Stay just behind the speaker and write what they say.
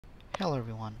Hello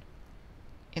everyone.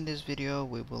 In this video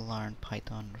we will learn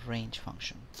Python range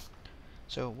function.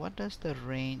 So what does the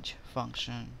range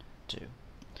function do?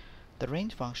 The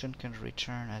range function can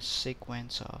return a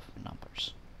sequence of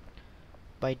numbers.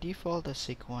 By default the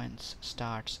sequence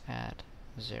starts at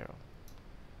 0.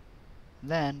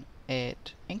 Then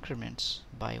it increments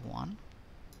by 1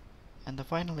 and then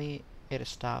finally it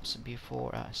stops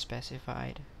before a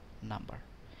specified number.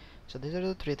 So these are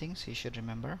the three things you should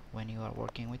remember when you are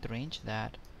working with range,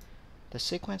 that the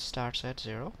sequence starts at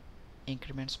 0,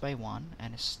 increments by 1,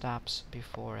 and stops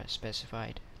before a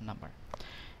specified number.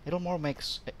 It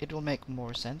will make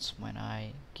more sense when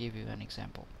I give you an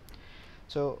example.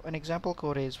 So an example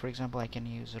code is, for example, I can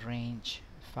use range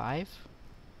 5.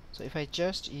 So if I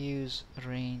just use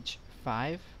range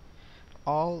 5,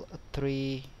 all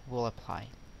three will apply.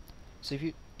 So if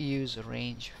you use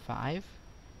range 5,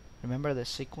 remember the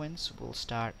sequence will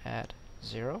start at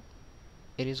 0.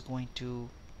 It is going to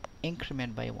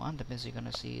increment by 1. That means you're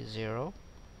going to see 0,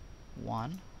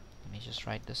 1. Let me just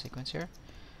write the sequence here.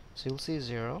 So you'll see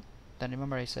 0. Then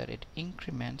remember I said it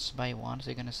increments by 1. So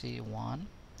you're going to see 1,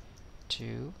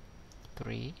 2,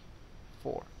 3,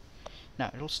 4.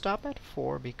 Now it'll stop at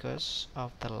 4 because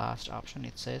of the last option.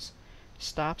 It says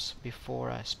stops before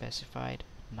a specified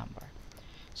number.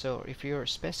 So if your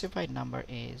specified number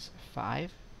is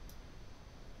 5,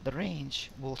 the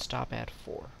range will stop at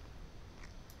 4.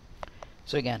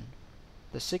 So again,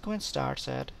 the sequence starts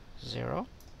at 0,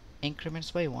 increments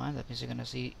by 1. That means you're going to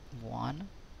see 1,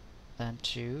 then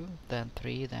 2, then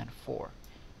 3, then 4.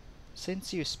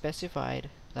 Since you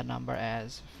specified the number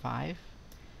as 5,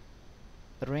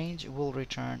 the range will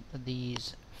return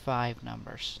these 5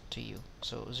 numbers to you.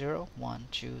 So 0, 1,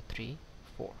 2, 3,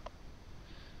 4.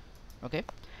 Okay.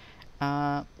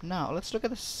 Now let's look at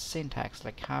the syntax,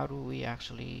 like how do we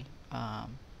actually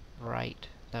write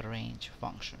the range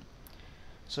function.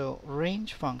 So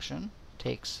range function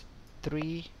takes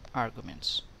 3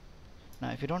 arguments.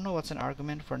 Now if you don't know what's an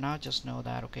argument, for now just know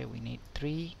that okay, we need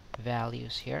 3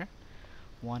 values here.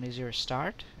 One is your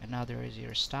start, another is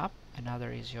your stop,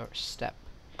 another is your step.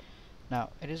 Now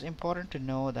it is important to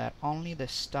know that only the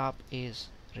stop is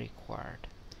required.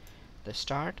 The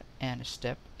start and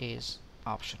step is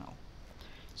optional.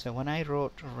 So when I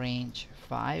wrote range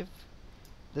 5,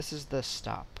 this is the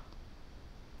stop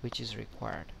which is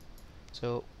required.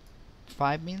 So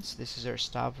 5 means this is our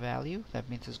stop value. That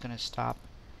means it's going to stop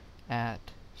at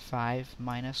 5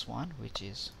 minus 1, which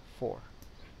is 4,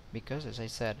 because as I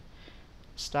said,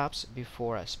 stops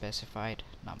before a specified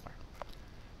number.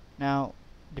 Now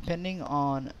depending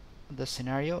on the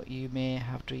scenario, you may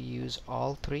have to use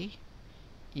all 3.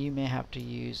 You may have to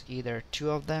use either 2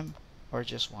 of them or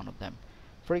just 1 of them.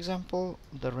 For example,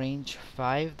 the range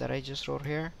 5 that I just wrote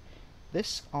here,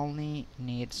 this only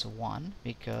needs 1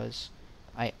 because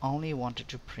I only wanted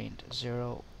to print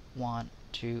 0, 1,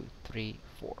 2, 3,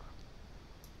 4,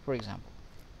 for example.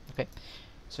 Okay,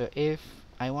 so if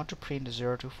I want to print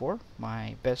 0 to 4,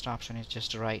 my best option is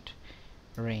just to write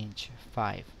range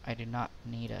 5. I do not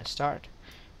need a start,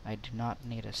 I do not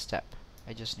need a step,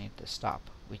 I just need the stop,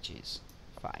 which is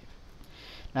 5.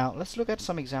 Now let's look at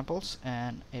some examples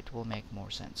and it will make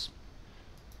more sense.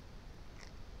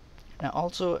 Now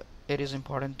also it is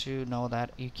important to know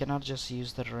that you cannot just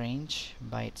use the range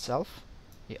by itself.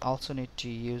 You also need to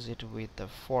use it with the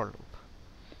for loop.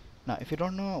 Now if you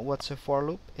don't know what's a for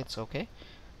loop, it's okay.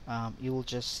 You will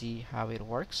just see how it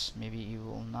works. Maybe you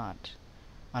will not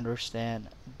understand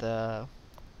the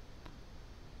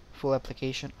full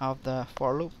application of the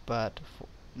for loop, but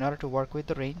in order to work with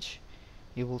the range,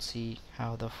 you will see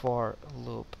how the for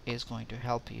loop is going to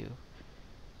help you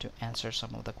to answer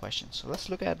some of the questions. So let's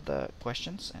look at the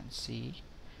questions and see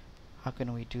how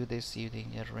can we do this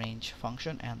using a range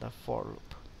function and the for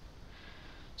loop.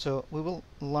 So we will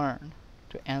learn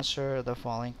to answer the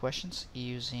following questions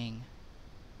using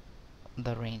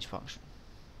the range function.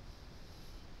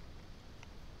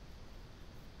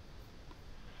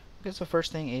 Okay, so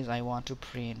first thing is I want to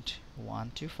print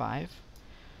 1 to 5.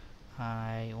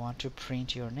 I want to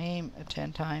print your name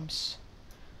 10 times.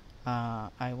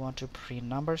 I want to print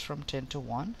numbers from 10 to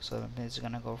 1, so it's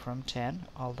gonna go from 10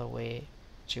 all the way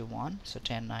to 1, so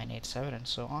 10, 9, 8, 7, and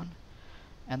so on.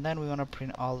 And then we want to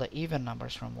print all the even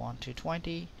numbers from 1 to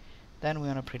 20. Then we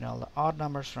want to print all the odd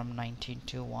numbers from 19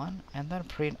 to 1, and then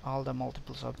print all the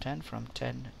multiples of 10 from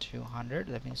 10 to 100.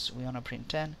 That means we want to print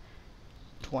 10,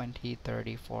 20,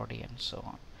 30, 40, and so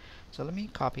on. So let me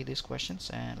copy these questions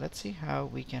and let's see how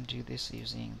we can do this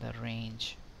using the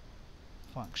range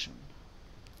function.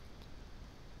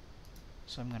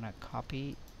 So I'm gonna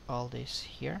copy all this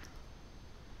here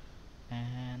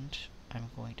and I'm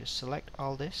going to select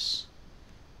all this,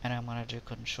 and I'm going to do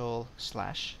Control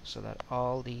slash so that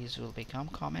all these will become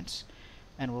comments,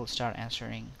 and we'll start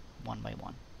answering one by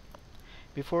one.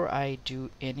 Before I do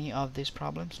any of these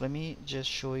problems, let me just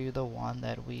show you the one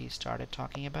that we started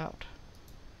talking about,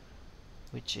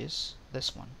 which is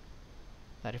this one.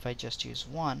 That if I just use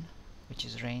 1, which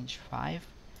is range 5,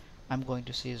 I'm going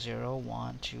to see 0,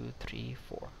 1, 2, 3,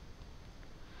 4.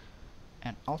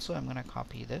 And also I'm going to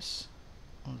copy this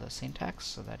on the syntax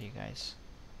so that you guys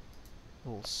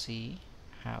will see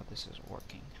how this is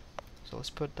working. So let's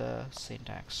put the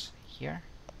syntax here,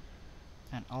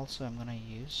 and also I'm going to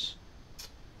use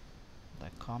the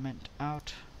comment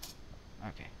out.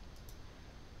 Okay,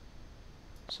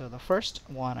 so the first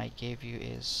one I gave you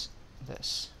is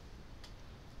this,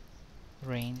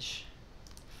 range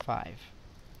 5.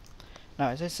 Now,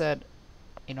 as I said,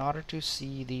 in order to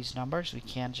see these numbers, we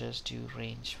can't just do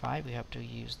range 5, we have to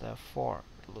use the for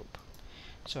loop.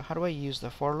 So how do I use the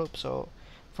for loop? So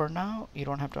for now, you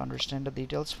don't have to understand the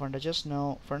details. For now, just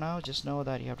know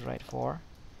that you have to write for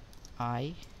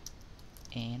I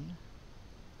in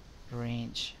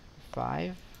range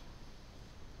 5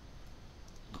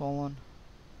 colon,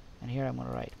 and here I'm going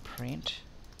to write print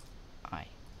I.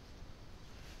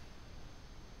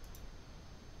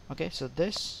 Okay, so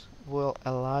this will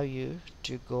allow you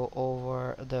to go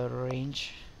over the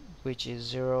range, which is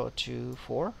 0 to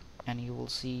 4, and you will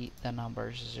see the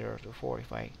numbers 0 to 4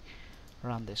 if I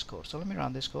run this code. So let me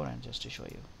run this code and just to show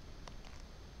you.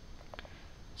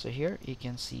 So here you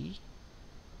can see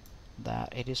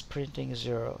that it is printing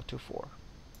 0 to 4.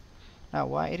 Now,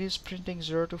 why it is printing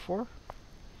 0 to 4?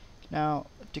 Now,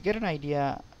 to get an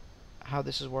idea how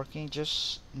this is working,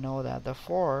 just know that the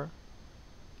for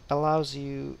allows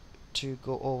you to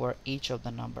go over each of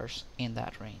the numbers in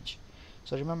that range.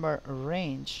 So remember,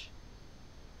 range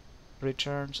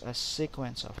returns a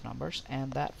sequence of numbers,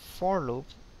 and that for loop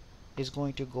is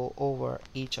going to go over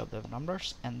each of the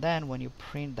numbers, and then when you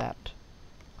print that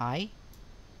I,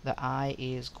 the I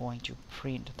is going to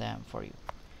print them for you.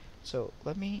 So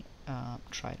let me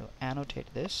try to annotate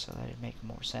this so that it makes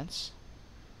more sense.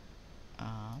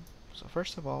 So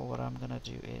first of all, what I'm gonna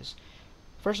do is,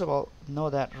 first of all, know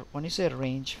that when you say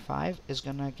range 5 is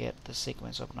gonna get the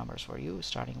sequence of numbers for you,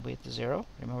 starting with 0.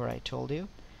 Remember, I told you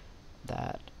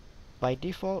that by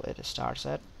default it starts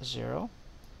at 0,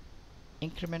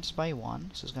 increments by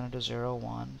 1, so it's gonna do 0,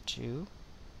 1, 2,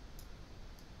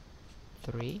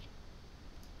 3,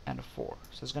 and 4.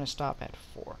 So it's gonna stop at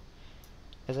 4.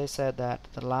 As I said, that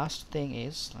the last thing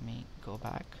is, let me go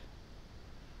back.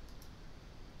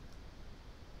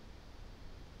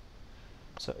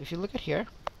 So if you look at here,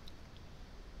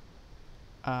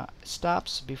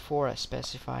 stops before a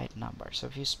specified number. So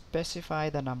if you specify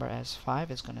the number as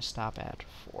 5, it's going to stop at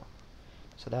 4.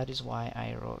 So that is why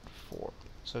I wrote 4.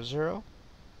 So 0,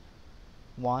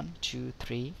 1, 2,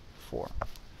 3, 4.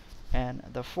 And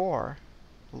the for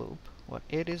loop, what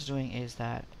it is doing is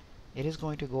that it is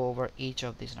going to go over each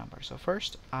of these numbers. So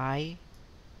first, I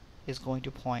is going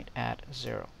to point at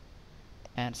 0.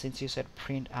 And since you said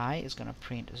print I, is going to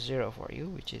print 0 for you,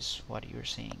 which is what you're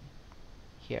seeing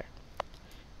here.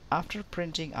 After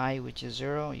printing I, which is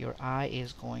 0, your I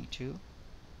is going to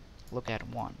look at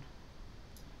 1.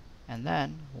 And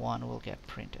then 1 will get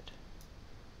printed.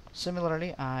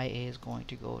 Similarly, I is going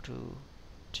to go to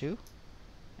 2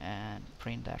 and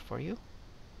print that for you.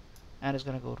 And it's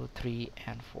going to go to 3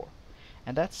 and 4.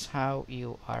 And that's how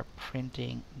you are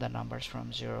printing the numbers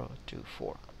from 0 to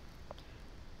 4,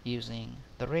 using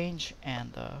the range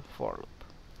and the for loop.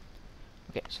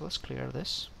 Okay, so let's clear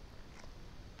this.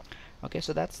 Okay,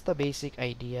 so that's the basic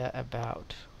idea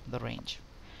about the range.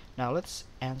 Now let's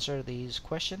answer these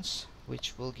questions,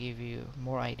 which will give you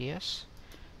more ideas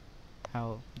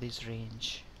how this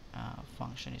range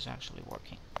function is actually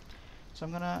working. So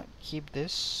I'm gonna keep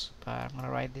this, but I'm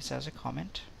gonna write this as a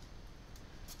comment.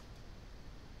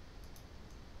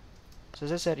 So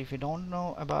as I said, if you don't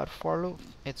know about for loop,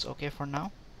 it's okay for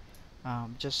now.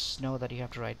 Just know that you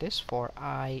have to write this for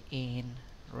I in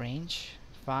range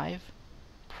 5,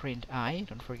 print I,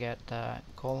 don't forget the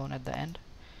colon at the end.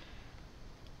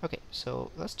 Okay, so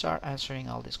let's start answering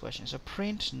all these questions. So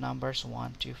print numbers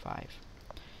 1 to 5.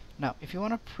 Now if you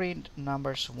want to print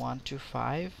numbers 1 to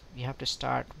 5, you have to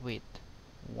start with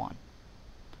 1.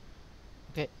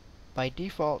 Okay, by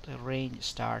default range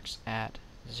starts at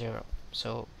 0,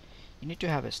 so you need to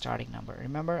have a starting number.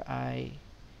 Remember, I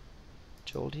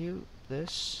told you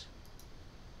this,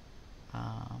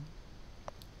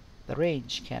 the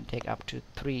range can take up to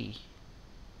 3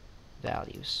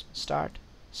 values: start,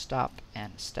 stop,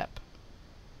 and step.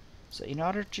 So in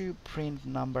order to print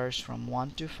numbers from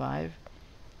 1 to 5,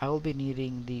 I will be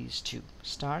needing these two,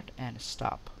 start and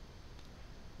stop.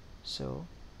 So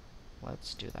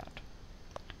let's do that.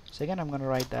 So again, I'm going to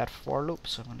write that for loop.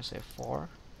 So I'm going to say for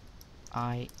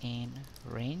I in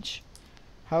range.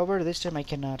 However, this time I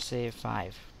cannot say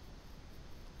 5,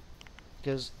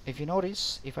 because if you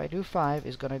notice, if I do 5,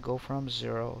 it's going to go from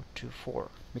 0 to 4,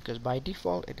 because by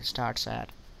default it starts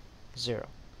at 0.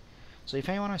 So if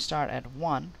I want to start at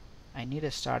 1, I need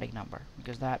a starting number,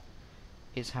 because that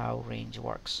is how range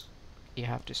works. You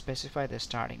have to specify the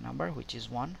starting number, which is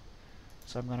 1.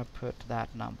 So I'm going to put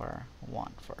that number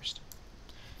 1 first.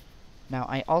 Now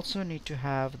I also need to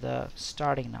have the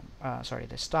starting number,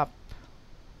 the stop.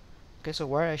 Okay, so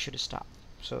where I should stop.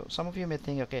 So some of you may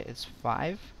think, okay, it's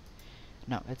 5.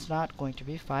 No, it's not going to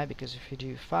be 5, because if you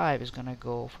do 5, it's going to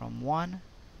go from 1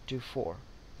 to 4.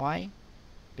 Why?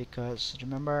 Because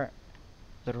remember,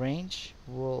 the range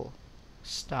will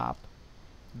stop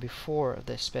before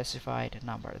the specified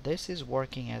number. This is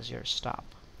working as your stop,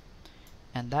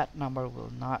 and that number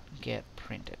will not get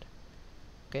printed.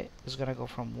 Okay, it's going to go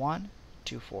from 1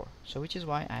 to 4. So which is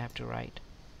why I have to write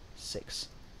 6.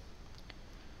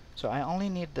 So I only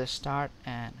need the start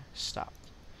and stop.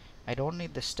 I don't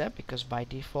need the step, because by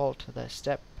default the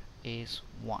step is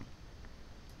 1.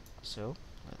 So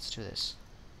let's do this.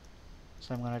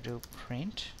 So I'm going to do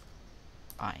print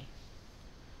I.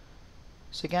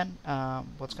 So again,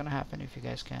 what's going to happen, if you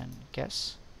guys can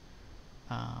guess,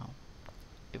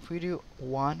 if we do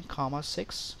 1 comma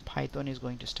 6, Python is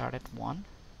going to start at 1,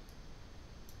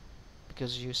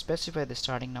 because you specify the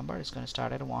starting number. It's going to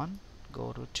start at 1,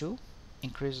 go to 2,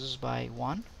 increases by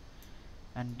 1,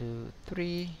 and do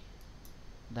 3,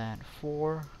 then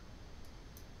 4,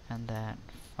 and then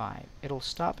 5. It'll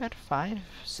stop at 5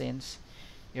 since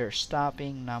your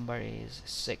stopping number is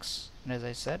 6, and as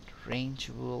I said, range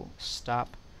will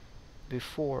stop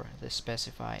before the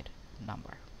specified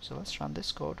number. So let's run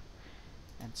this code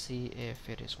and see if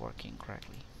it is working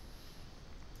correctly.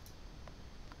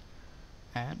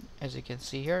 And as you can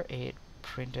see here, it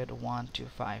printed 1 to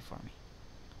 5 for me.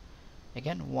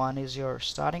 Again, 1 is your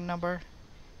starting number,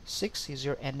 6 is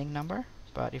your ending number,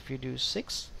 but if you do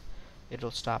 6, it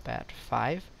will stop at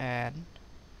 5, and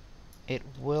it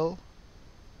will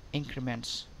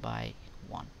increments by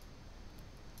 1.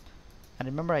 And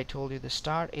remember, I told you the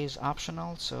start is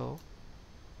optional, so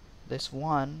this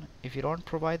 1, if you don't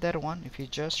provide that 1, if you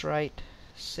just write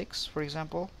 6, for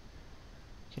example,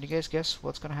 can you guys guess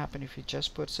what's going to happen if you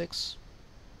just put 6?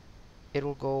 It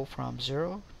will go from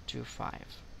 0 to 5.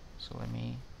 So let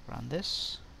me run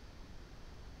this,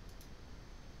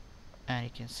 and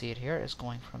you can see it here is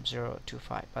going from 0 to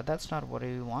 5, but that's not what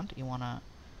you want. You want to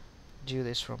do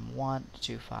this from 1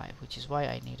 to 5, which is why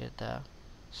I needed the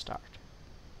start.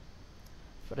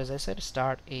 But as I said,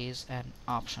 start is an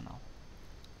optional.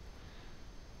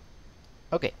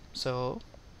 Okay, so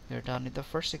we're done with the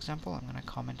first example. I'm going to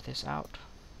comment this out.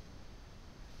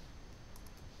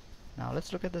 Now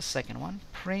let's look at the second one.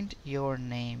 Print your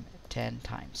name 10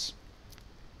 times.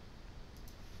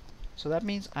 So that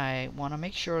means I want to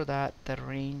make sure that the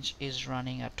range is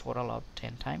running a total of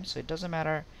 10 times. So it doesn't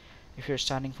matter if you're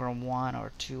starting from 1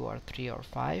 or 2 or 3 or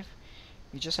 5.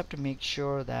 You just have to make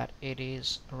sure that it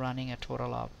is running a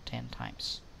total of 10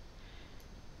 times.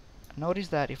 Notice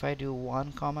that if I do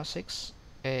 1 comma 6,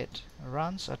 it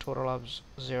runs a total of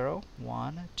 0,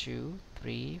 1, 2,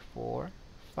 3, 4,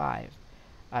 5,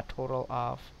 a total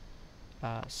of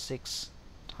 6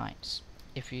 times.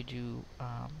 If you do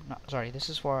no, sorry, this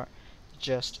is for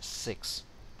just 6.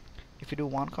 If you do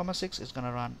 1 comma 6, it's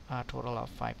gonna run a total of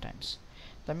 5 times.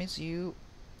 That means you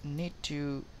need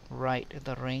to write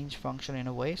the range function in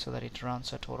a way so that it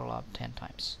runs a total of 10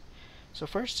 times. So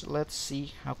first, let's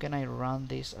see how can I run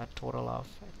this a total of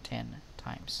 10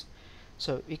 times.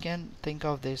 So you can think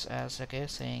of this as, okay,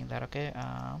 saying that, okay,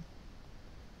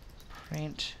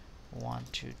 print 1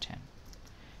 to 10.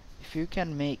 If you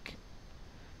can make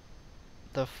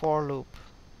the for loop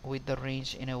with the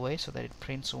range in a way so that it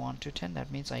prints 1 to 10,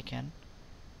 that means I can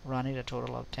run it a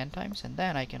total of 10 times, and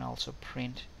then I can also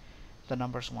print the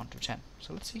numbers 1 to 10.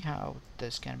 So let's see how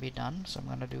this can be done. So I'm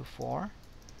going to do for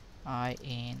I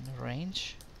in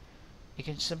range. You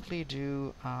can simply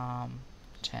do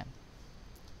 10.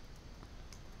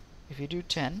 If you do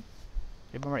 10,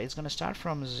 remember it's going to start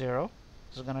from 0.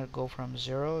 It's going to go from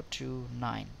 0 to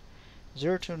 9.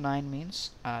 0 to 9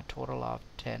 means a total of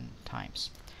 10 times.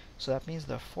 So that means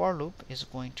the for loop is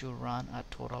going to run a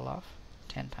total of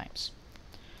 10 times.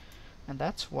 And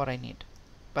that's what I need.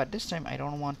 But this time I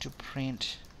don't want to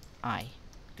print I,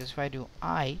 because if I do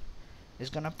I, it's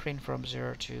gonna print from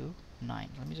 0 to 9.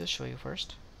 Let me just show you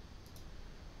first.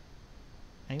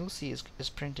 and you'll see it's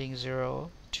printing 0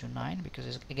 to 9 because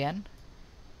it's, again,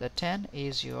 the 10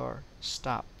 is your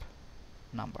stop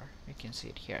number. You can see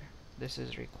it here. This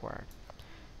is required,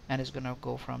 and it's gonna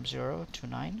go from 0 to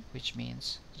 9, which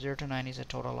means 0 to 9 is a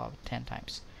total of 10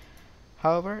 times.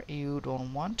 However, you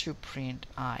don't want to print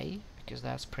I because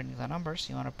that's printing the numbers.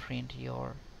 You want to print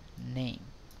your name.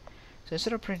 So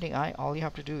instead of printing I, all you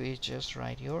have to do is just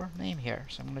write your name here.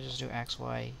 So I'm going to just do X,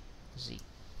 Y, Z.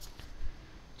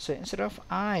 So instead of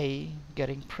I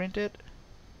getting printed,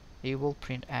 you will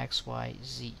print X, Y,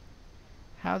 Z.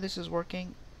 How this is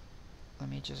working, let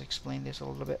me just explain this a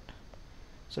little bit.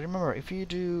 So remember, if you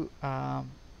do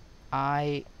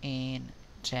I in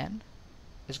 10,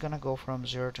 it's going to go from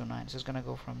 0 to 9. So it's going to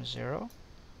go from 0,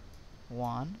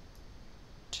 1,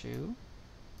 2,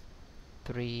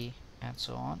 3, and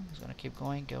so on. It's going to keep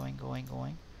going,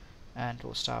 and it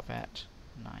will stop at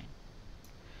 9.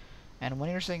 And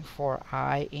when you're saying for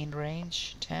I in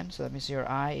range 10, so that means your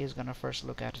I is going to first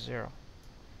look at 0.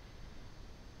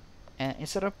 And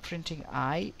instead of printing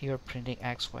I, you're printing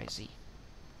X, Y, Z.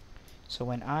 So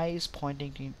when I is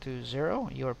pointing to 0,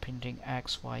 you're printing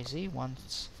X, Y, Z.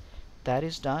 Once that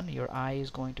is done, your I is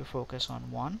going to focus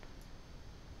on 1.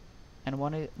 And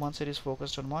once it is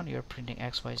focused on 1, you're printing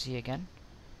X, Y, Z again.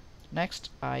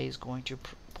 Next, I is going to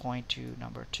point to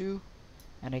number 2,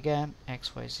 and again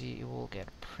X, Y, Z will get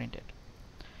printed.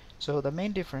 So the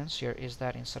main difference here is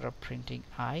that instead of printing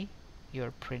I,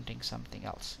 you're printing something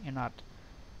else.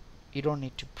 You don't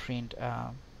need to print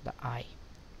the I.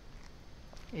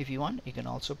 If you want, you can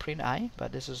also print I,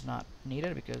 but this is not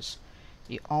needed because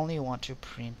you only want to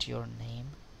print your name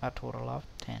a total of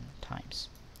 10 times.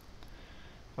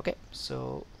 Okay,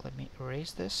 so let me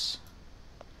erase this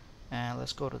and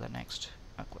let's go to the next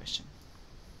question.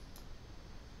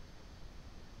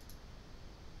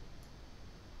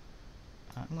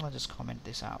 I'm gonna just comment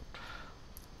this out.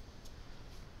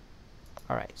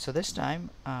 Alright, so this time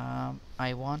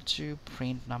I want to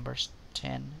print numbers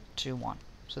 10 to 1.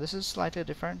 So this is slightly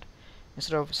different.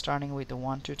 Instead of starting with the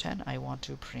 1 to 10, I want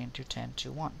to print to 10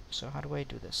 to 1. So how do I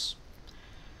do this?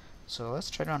 So let's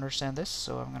try to understand this.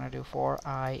 So I'm gonna do for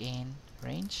I in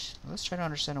range. Let's try to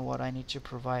understand what I need to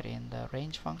provide in the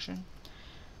range function.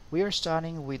 We are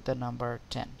starting with the number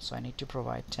 10, so I need to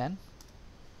provide 10.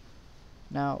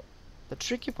 Now the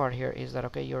tricky part here is that,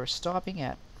 okay, you're stopping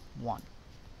at 1.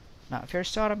 Now if you're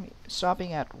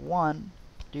stopping at 1,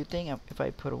 do you think if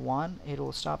I put 1 it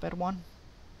will stop at 1?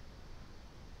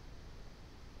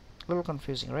 A little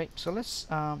confusing, right? So let's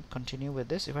continue with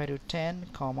this. If I do 10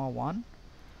 comma 1,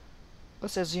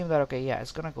 let's assume that, okay, yeah,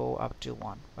 it's gonna go up to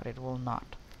 1, but it will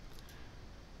not.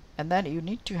 And then you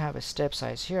need to have a step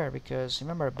size here because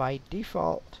remember, by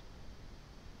default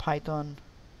Python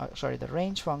the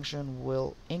range function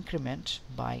will increment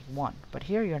by 1, but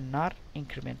here you're not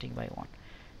incrementing by 1.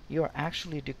 You're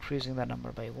actually decreasing the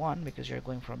number by 1 because you're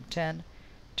going from 10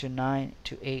 to 9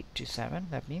 to 8 to 7.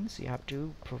 That means you have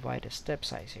to provide a step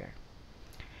size here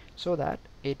so that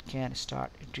it can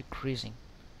start decreasing.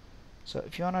 So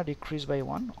if you want to decrease by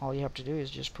 1, all you have to do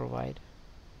is just provide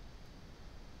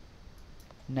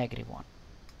 -1.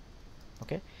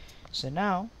 Okay, so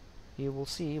now you will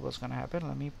see what's going to happen.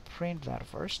 Let me print that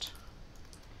first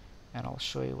and I'll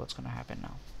show you what's going to happen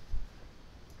now.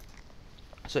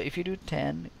 So if you do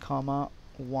 10 comma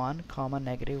 1 comma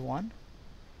 -1,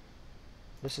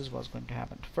 this is what's going to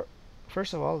happen.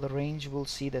 First of all, the range will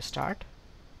see the start,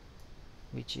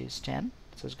 which is 10,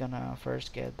 so it's gonna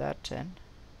first get that 10,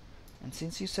 and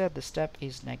since you said the step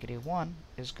is -1,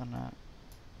 is gonna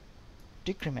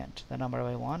decrement the number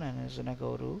by 1 and is gonna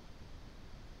go to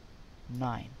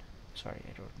 9. Sorry,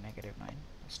 I wrote -9.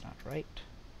 That's not right.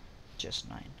 Just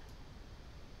 9.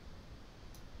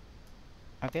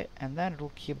 Okay, and then it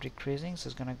will keep decreasing, so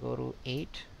it's gonna go to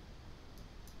 8,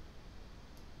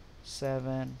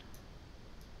 7,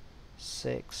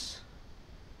 6,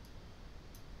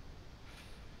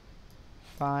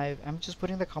 5. I'm just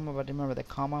putting the comma, but remember the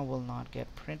comma will not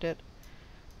get printed.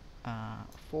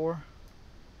 4,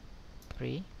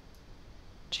 3,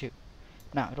 2.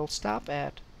 Now it'll stop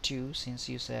at 2 since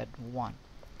you said 1.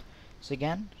 So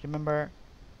again, remember,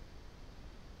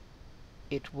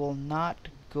 it will not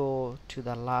go to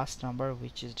the last number,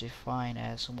 which is defined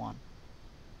as 1.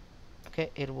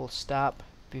 Okay, it will stop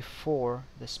before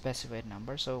the specified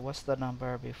number. So what's the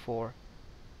number before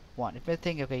 1? It may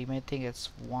think, okay, you may think it's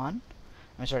 1.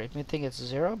 I'm sorry, it may think it's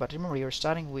 0, but remember you're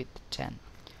starting with 10.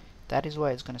 That is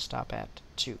why it's going to stop at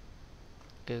 2,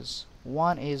 because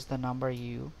 1 is the number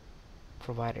you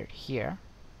provided here.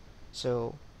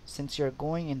 So since you're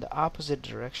going in the opposite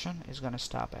direction, it's going to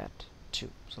stop at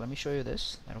 2. So let me show you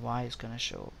this, and y is going to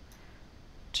show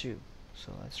 2.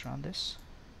 So let's run this,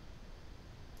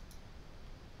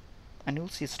 and you'll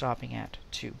see it stopping at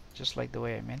 2, just like the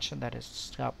way I mentioned that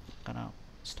is gonna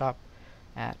stop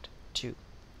at 2.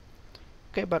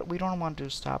 Okay, but we don't want to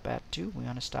stop at 2, we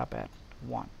want to stop at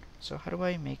 1. So how do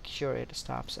I make sure it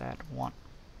stops at 1?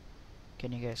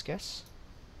 Can you guys guess?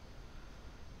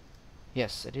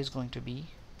 Yes, it is going to be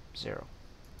 0.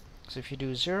 So if you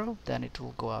do 0, then it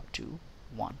will go up to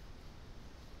 1.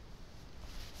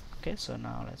 Okay, so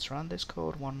now let's run this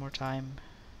code one more time,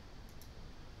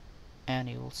 and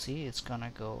you will see it's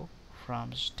gonna go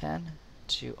from 10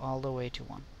 to all the way to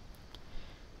 1.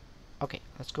 Okay,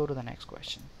 let's go to the next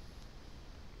question.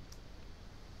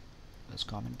 Let's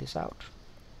comment this out.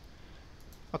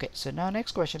 Okay, so now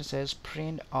next question says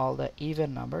print all the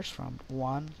even numbers from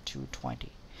 1 to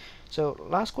 20. So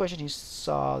last question you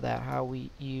saw that how we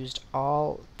used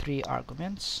all 3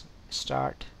 arguments: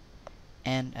 start,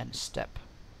 end, and step.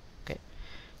 Okay,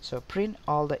 so print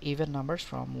all the even numbers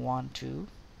from 1 to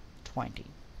 20.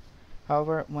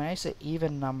 However, when I say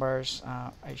even numbers,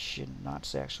 I should not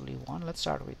say actually 1. Let's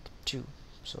start with 2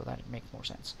 so that it makes more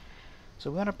sense. So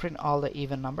we're going to print all the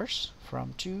even numbers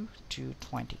from 2 to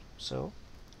 20. So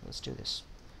let's do this.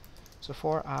 So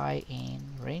for I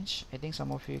in range, I think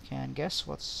some of you can guess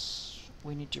what's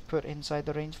we need to put inside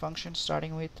the range function,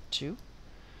 starting with 2.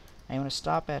 I'm going to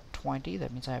stop at 20.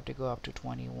 That means I have to go up to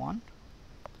 21.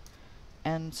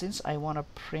 And since I want to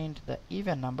print the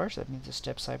even numbers, that means the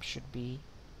step size should be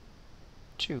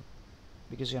 2,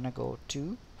 because you're going to go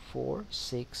 2, 4,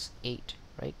 6, 8,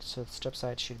 right? So the step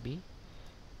size should be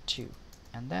 2,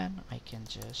 and then I can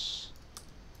just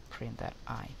print that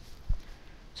I.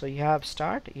 So you have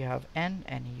start, you have end,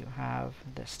 and you have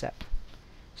the step.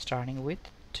 Starting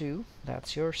with 2,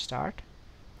 that's your start.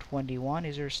 21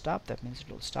 is your stop, that means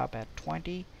it will stop at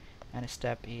 20, and a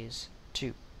step is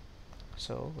 2.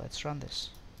 So let's run this.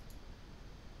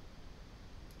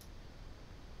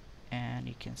 And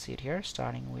you can see it here,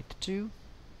 starting with 2,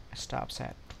 stops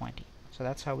at 20. So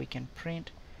that's how we can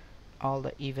print all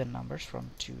the even numbers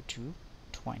from 2 to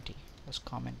 20. Let's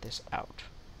comment this out.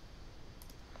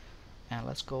 And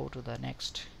let's go to the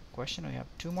next question. We have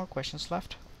 2 more questions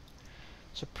left.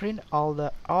 So print all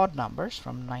the odd numbers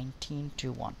from 19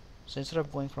 to 1. So instead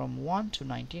of going from 1 to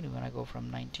 19, we're going to go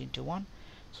from 19 to 1.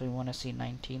 So we want to see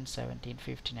 19, 17,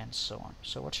 15, and so on.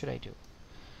 So what should I do?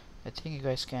 I think you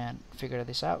guys can figure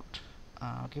this out.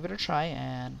 Give it a try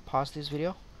and pause this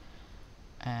video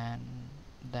and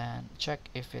then check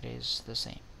if it is the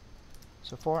same.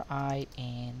 So for I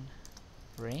in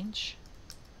range,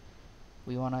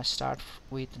 we want to start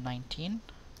with 19,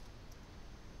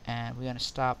 and we're going to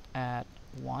stop at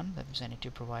 1. That means I need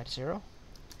to provide 0,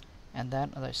 and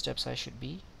then the step size should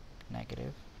be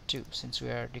 -2 since we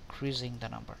are decreasing the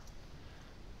number,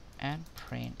 and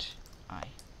print I.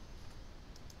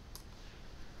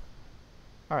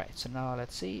 Alright, so now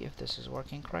let's see if this is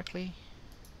working correctly.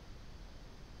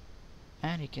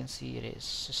 And you can see it is.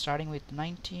 So starting with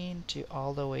 19 to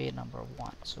all the way number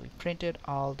 1. So we printed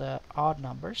all the odd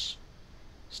numbers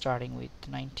starting with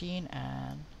 19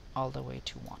 and all the way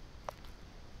to 1.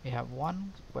 We have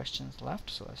 1 question left,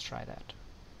 so let's try that.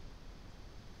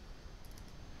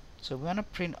 So we want to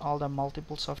print all the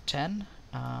multiples of 10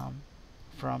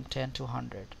 from 10 to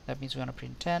 100. That means we want to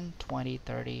print 10, 20,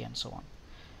 30, and so on.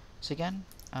 So again,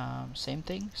 same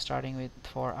thing, starting with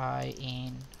for I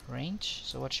in range.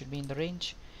 So what should be in the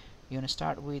range? You want to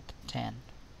start with 10.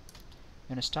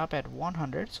 You want to stop at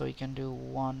 100, so you can do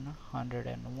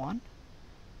 101.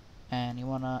 And you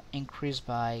want to increase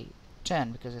by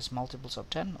 10 because it's multiples of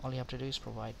 10. All you have to do is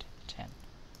provide 10.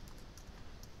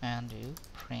 And do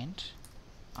print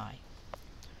I.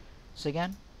 So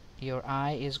again, your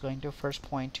I is going to first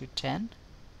point to 10.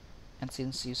 And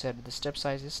since you said the step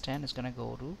size is 10, it's going to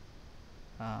go to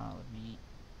let me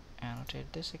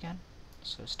annotate this again.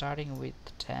 So starting with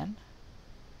 10,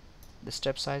 the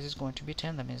step size is going to be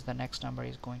 10. That means the next number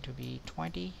is going to be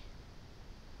 20,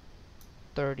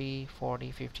 30,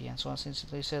 40, 50, and so on. Since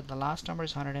they said the last number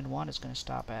is 101, it's going to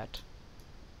stop at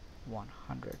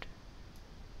 100.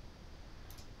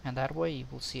 And that way you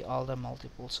will see all the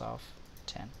multiples of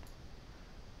 10.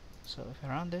 So if I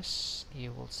run this,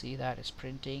 you will see that it's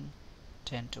printing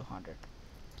 10 to 100.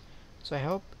 So I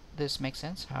hope this makes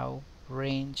sense how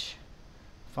range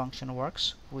function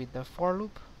works with the for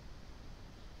loop,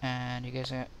 and you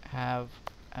guys have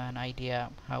an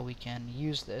idea how we can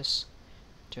use this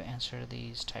to answer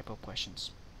these type of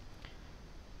questions.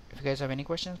 If you guys have any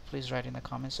questions, please write in the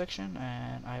comment section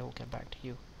and I will get back to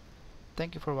you.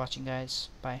 Thank you for watching, guys.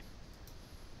 Bye.